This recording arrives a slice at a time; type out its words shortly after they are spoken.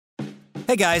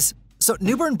Hey guys, so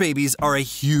newborn babies are a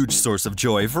huge source of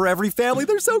joy for every family.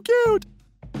 They're so cute!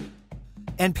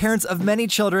 And parents of many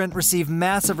children receive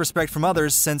massive respect from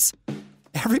others since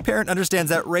every parent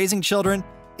understands that raising children,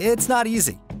 it's not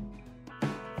easy.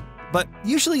 But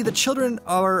usually the children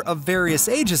are of various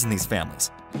ages in these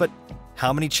families. But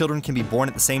how many children can be born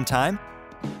at the same time?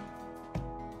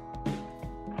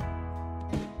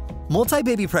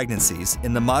 Multi-baby pregnancies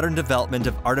in the modern development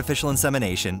of artificial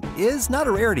insemination is not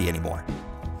a rarity anymore.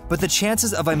 But the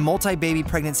chances of a multi-baby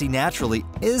pregnancy naturally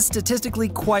is statistically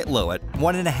quite low at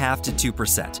 1.5% to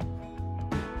 2%.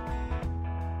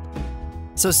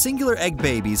 So singular egg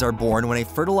babies are born when a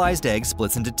fertilized egg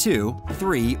splits into 2,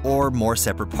 3, or more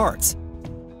separate parts.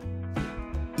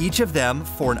 Each of them,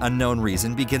 for an unknown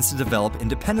reason, begins to develop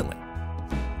independently.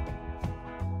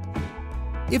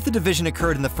 If the division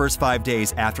occurred in the first 5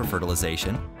 days after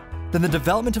fertilization, then the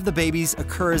development of the babies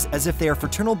occurs as if they are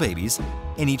fraternal babies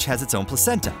and each has its own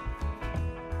placenta.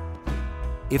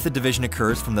 If the division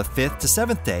occurs from the 5th to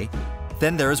 7th day,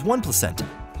 then there is one placenta,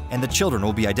 and the children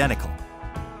will be identical.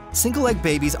 Single-egg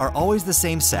babies are always the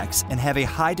same sex and have a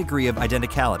high degree of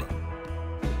identicality.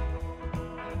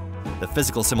 The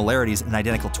physical similarities in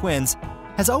identical twins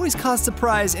has always caused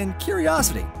surprise and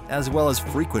curiosity, as well as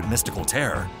frequent mystical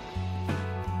terror.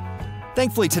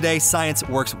 Thankfully, today, science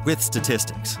works with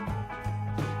statistics.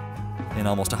 In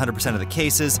almost 100% of the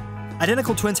cases,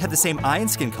 identical twins have the same eye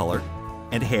and skin color,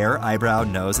 and hair, eyebrow,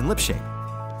 nose, and lip shape.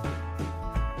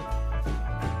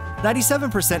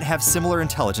 97% have similar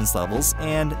intelligence levels,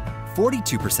 and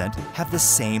 42% have the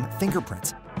same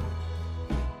fingerprints.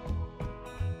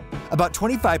 About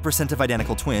 25% of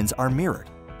identical twins are mirrored.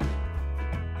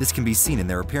 This can be seen in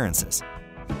their appearances.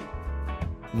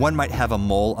 One might have a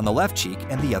mole on the left cheek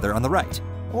and the other on the right,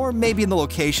 or maybe in the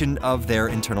location of their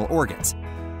internal organs.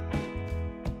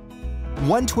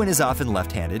 One twin is often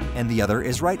left-handed and the other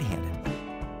is right-handed.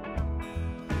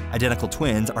 Identical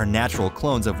twins are natural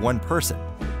clones of one person,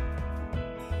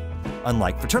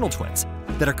 unlike fraternal twins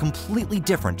that are completely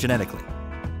different genetically.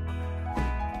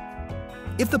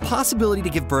 If the possibility to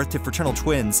give birth to fraternal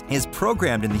twins is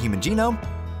programmed in the human genome,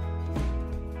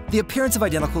 the appearance of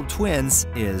identical twins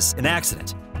is an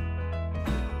accident.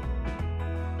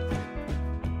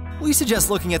 We suggest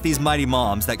looking at these mighty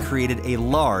moms that created a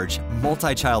large,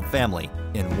 multi-child family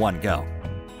in one go.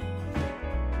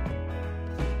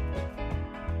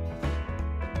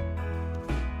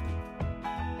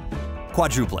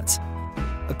 Quadruplets.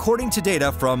 According to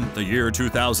data from the year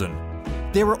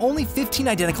 2000, there were only 15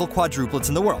 identical quadruplets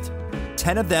in the world.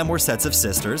 10 of them were sets of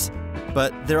sisters,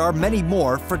 but there are many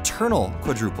more fraternal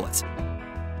quadruplets.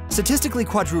 Statistically,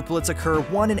 quadruplets occur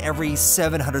 1 in every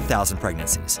 700,000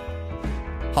 pregnancies.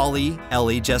 Holly,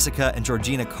 Ellie, Jessica, and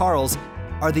Georgina Carls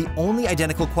are the only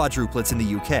identical quadruplets in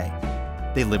the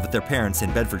UK. They live with their parents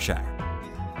in Bedfordshire.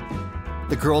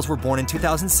 The girls were born in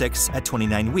 2006 at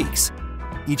 29 weeks.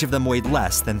 Each of them weighed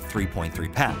less than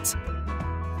 3.3 pounds.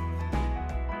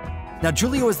 Now,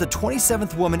 Julia was the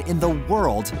 27th woman in the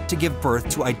world to give birth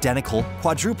to identical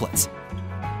quadruplets.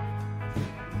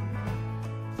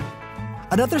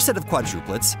 Another set of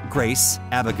quadruplets, Grace,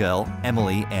 Abigail,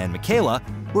 Emily, and Michaela,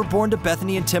 were born to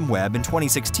Bethany and Tim Webb in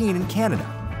 2016 in Canada.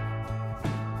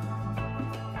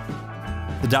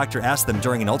 The doctor asked them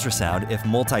during an ultrasound if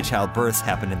multi-child births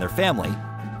happened in their family.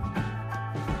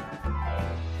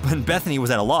 But Bethany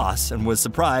was at a loss and was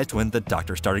surprised when the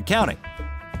doctor started counting.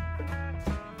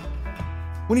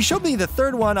 When he showed me the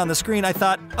third one on the screen, I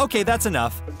thought, okay, that's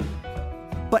enough.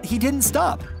 But he didn't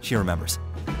stop, she remembers.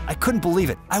 I couldn't believe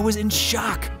it. I was in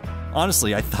shock.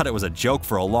 Honestly, I thought it was a joke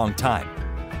for a long time,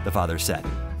 the father said.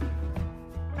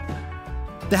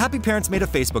 The happy parents made a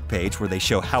Facebook page where they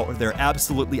show how their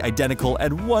absolutely identical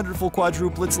and wonderful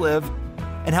quadruplets live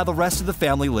and how the rest of the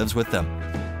family lives with them.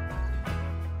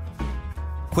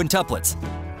 Quintuplets.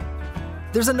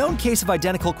 There's a known case of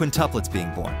identical quintuplets being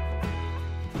born.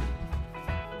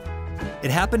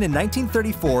 It happened in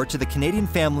 1934 to the Canadian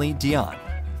family Dion.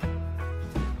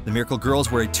 The Miracle Girls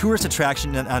were a tourist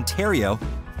attraction in Ontario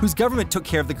whose government took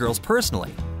care of the girls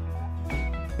personally.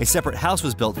 A separate house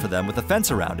was built for them with a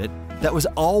fence around it that was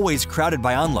always crowded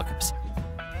by onlookers.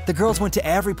 The girls went to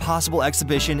every possible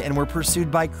exhibition and were pursued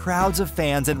by crowds of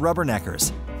fans and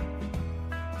rubberneckers.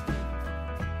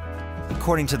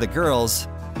 According to the girls,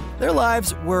 their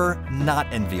lives were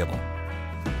not enviable.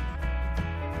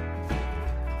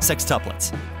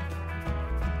 Sextuplets.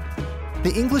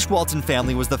 The English Walton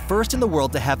family was the first in the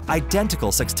world to have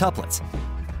identical sextuplets.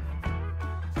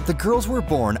 The girls were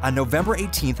born on November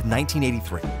 18,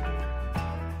 1983.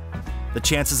 The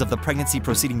chances of the pregnancy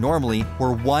proceeding normally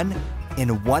were 1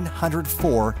 in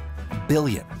 104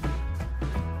 billion.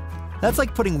 That's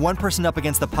like putting one person up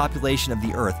against the population of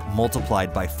the Earth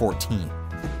multiplied by 14.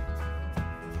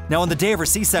 Now, on the day of her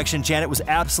C-section, Janet was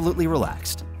absolutely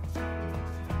relaxed.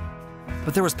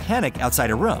 But there was panic outside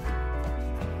her room.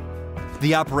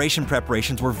 The operation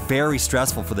preparations were very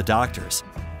stressful for the doctors.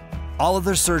 All of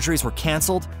their surgeries were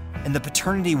canceled, and the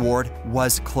paternity ward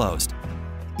was closed.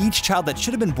 Each child that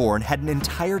should have been born had an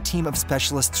entire team of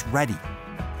specialists ready.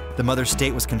 The mother's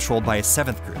state was controlled by a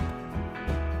seventh group.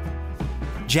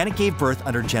 Janet gave birth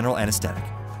under general anesthetic.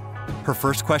 Her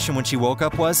first question when she woke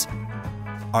up was,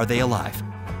 "Are they alive?"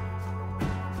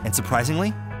 And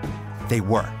surprisingly, they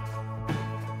were.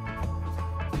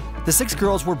 The 6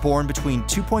 girls were born between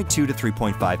 2.2 to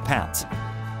 3.5 pounds.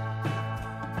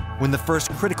 When the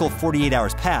first critical 48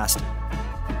 hours passed,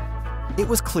 it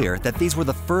was clear that these were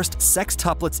the first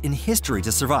sextuplets in history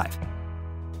to survive.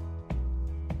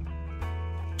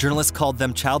 Journalists called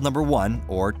them child number 1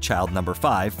 or child number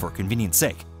 5 for convenience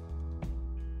sake.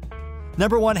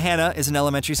 Number 1, Hannah, is an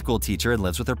elementary school teacher and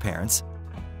lives with her parents.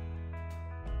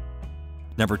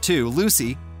 Number 2,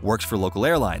 Lucy, works for local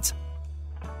airlines.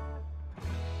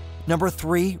 Number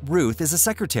 3, Ruth, is a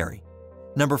secretary.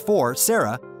 Number 4,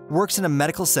 Sarah, works in a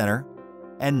medical center.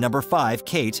 And number 5,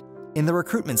 Kate, in the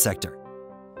recruitment sector.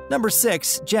 Number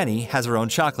 6, Jenny, has her own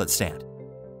chocolate stand.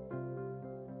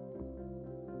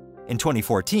 In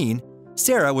 2014,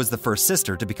 Sarah was the first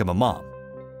sister to become a mom.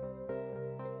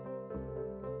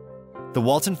 The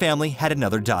Walton family had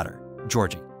another daughter,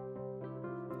 Georgie.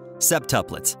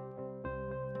 Septuplets.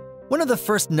 One of the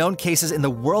first known cases in the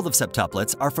world of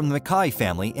septuplets are from the McCaughey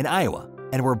family in Iowa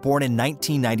and were born in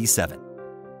 1997.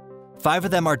 5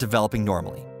 of them are developing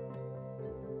normally,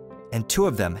 and 2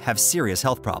 of them have serious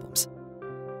health problems.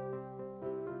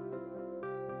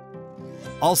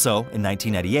 Also, in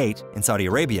 1998, in Saudi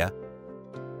Arabia,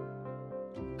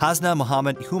 Hasna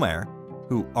Mohammed Humair,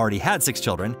 who already had 6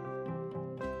 children,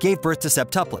 gave birth to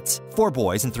septuplets, 4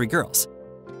 boys and 3 girls.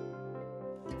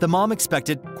 The mom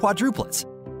expected quadruplets.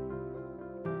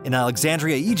 In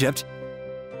Alexandria, Egypt,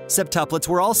 septuplets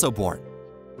were also born.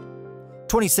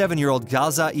 27-year-old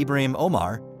Gaza Ibrahim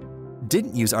Omar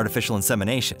didn't use artificial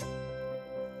insemination.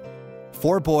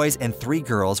 4 boys and 3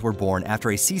 girls were born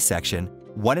after a C-section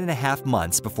 1.5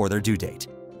 months before their due date.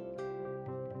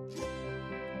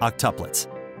 Octuplets.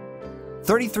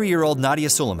 33-year-old Nadia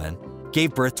Suleiman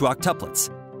gave birth to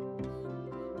octuplets,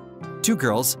 2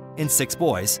 girls and 6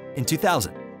 boys in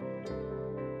 2000.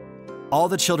 All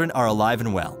the children are alive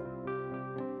and well.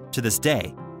 To this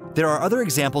day, there are other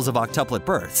examples of octuplet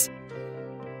births,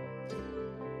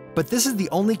 but this is the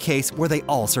only case where they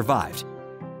all survived.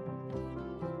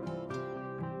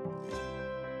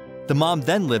 The mom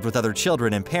then lived with other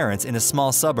children and parents in a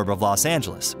small suburb of Los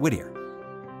Angeles, Whittier.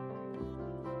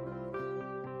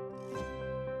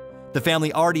 The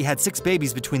family already had 6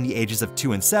 babies between the ages of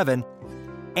 2 and 7,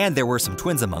 and there were some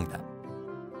twins among them.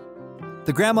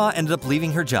 The grandma ended up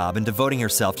leaving her job and devoting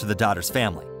herself to the daughter's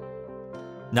family.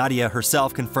 Nadia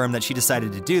herself confirmed that she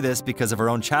decided to do this because of her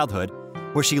own childhood,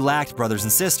 where she lacked brothers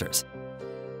and sisters.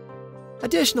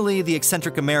 Additionally, the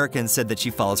eccentric American said that she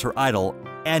follows her idol,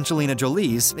 Angelina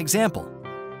Jolie's, example.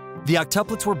 The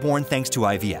octuplets were born thanks to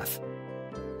IVF.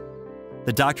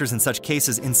 The doctors in such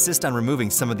cases insist on removing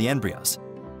some of the embryos.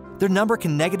 Their number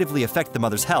can negatively affect the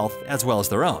mother's health as well as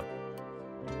their own.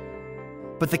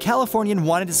 But the Californian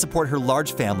wanted to support her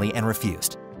large family and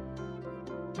refused.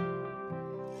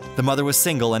 The mother was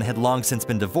single and had long since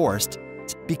been divorced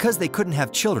because they couldn't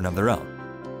have children of their own.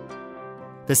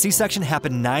 The C-section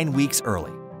happened 9 weeks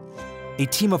early. A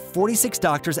team of 46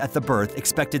 doctors at the birth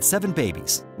expected 7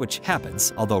 babies, which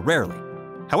happens, although rarely.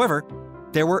 However,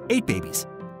 there were 8 babies.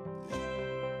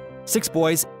 6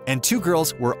 boys and 2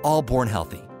 girls were all born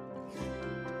healthy.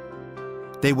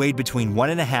 They weighed between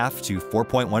 1.5 to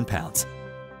 4.1 pounds.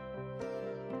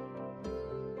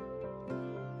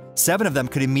 7 of them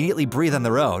could immediately breathe on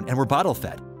their own and were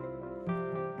bottle-fed.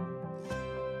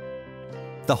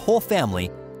 The whole family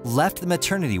left the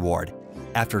maternity ward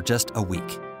after just a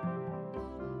week.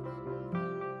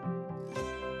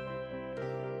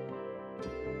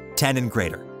 Ten and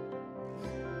greater.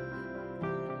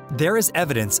 There is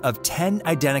evidence of 10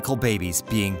 identical babies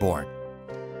being born.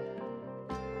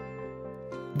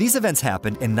 These events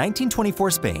happened in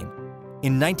 1924 Spain,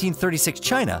 in 1936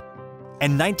 China,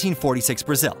 and 1946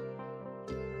 Brazil.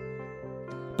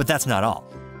 But that's not all.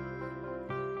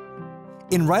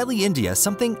 In Riley, India,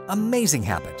 something amazing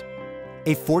happened.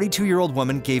 A 42-year-old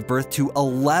woman gave birth to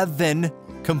 11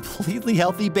 completely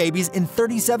healthy babies in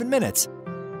 37 minutes.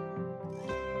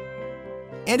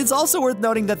 And it's also worth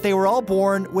noting that they were all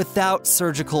born without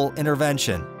surgical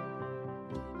intervention.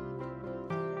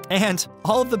 And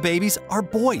all of the babies are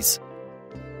boys,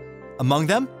 Among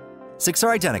them, 6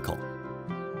 are identical.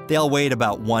 They all weighed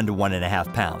about 1 to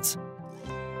 1.5 pounds.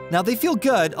 Now, they feel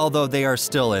good, although they are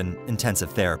still in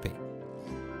intensive therapy.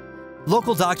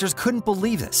 Local doctors couldn't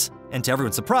believe this, and to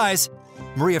everyone's surprise,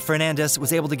 Maria Fernandez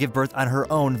was able to give birth on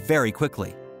her own very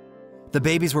quickly. The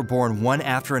babies were born one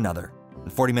after another,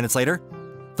 and 40 minutes later,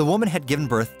 the woman had given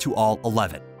birth to all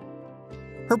 11.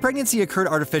 Her pregnancy occurred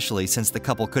artificially since the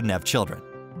couple couldn't have children.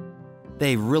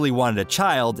 They really wanted a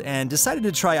child and decided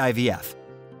to try IVF.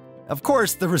 Of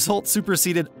course, the result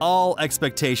superseded all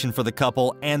expectation for the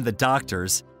couple and the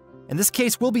doctors, and this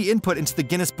case will be input into the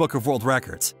Guinness Book of World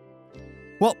Records.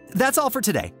 Well, that's all for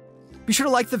today. Be sure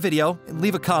to like the video and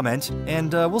leave a comment,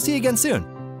 and we'll see you again soon.